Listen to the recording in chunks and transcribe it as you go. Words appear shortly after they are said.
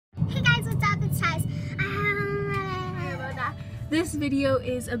This video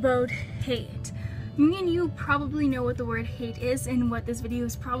is about hate. Me and you probably know what the word hate is, and what this video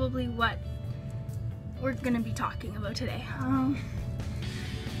is probably what we're gonna be talking about today. I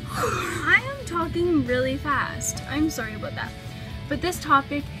am talking really fast. I'm sorry about that. But this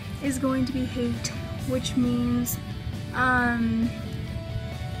topic is going to be hate, which means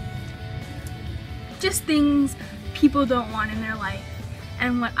just things people don't want in their life,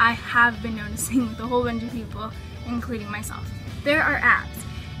 and what I have been noticing with a whole bunch of people, including myself. There are apps: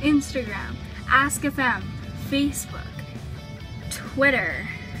 Instagram, Ask.fm, Facebook, Twitter,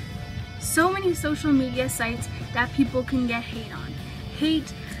 so many social media sites that people can get hate on.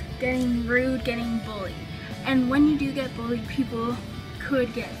 Hate, getting rude, getting bullied. And when you do get bullied, people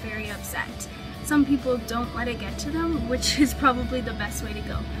could get very upset. Some people don't let it get to them, which is probably the best way to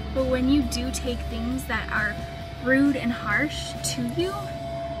go. But when you do take things that are rude and harsh to you,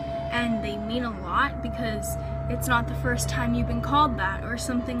 and they mean a lot because it's not the first time you've been called that or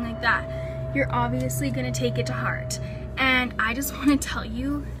something like that, you're obviously gonna take it to heart. And I just want to tell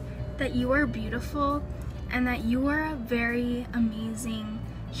you that you are beautiful and that you are a very amazing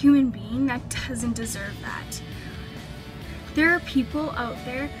human being that doesn't deserve that. There are people out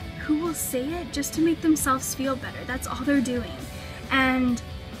there who will say it just to make themselves feel better. That's all they're doing. And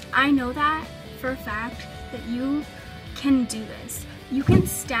I know that for a fact that you can do this. You can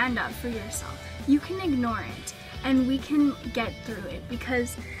stand up for yourself. You can ignore it, and we can get through it,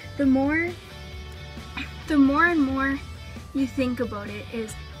 because the more and more you think about it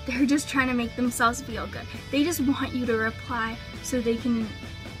is they're just trying to make themselves feel good. They just want you to reply so they can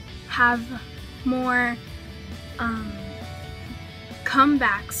have more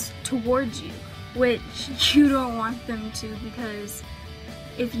comebacks towards you, which you don't want them to, because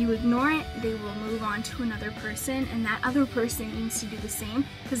if you ignore it, they will move on to another person, and that other person needs to do the same,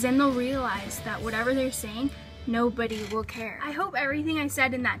 because then they'll realize that whatever they're saying, nobody will care. I hope everything I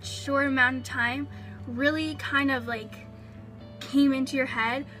said in that short amount of time really kind of like came into your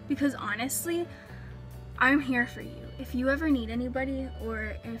head, because honestly, I'm here for you. If you ever need anybody,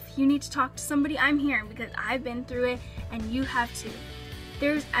 or if you need to talk to somebody, I'm here, because I've been through it and you have too.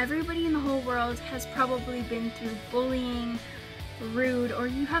 Everybody in the whole world has probably been through bullying, rude, or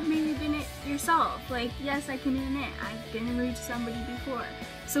you have maybe been it yourself. Like, yes, I can admit I've been rude to somebody before.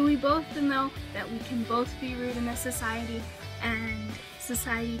 So we both know that we can both be rude in this society, and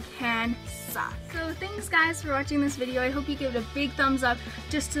society can suck. So thanks guys for watching this video. I hope you give it a big thumbs up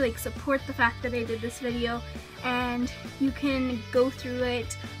just to like support the fact that I did this video, and you can go through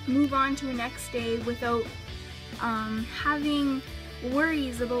it, move on to the next day without having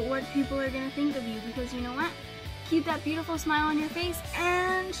worries about what people are gonna think of you, because you know what? Keep that beautiful smile on your face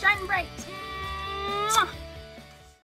and shine bright.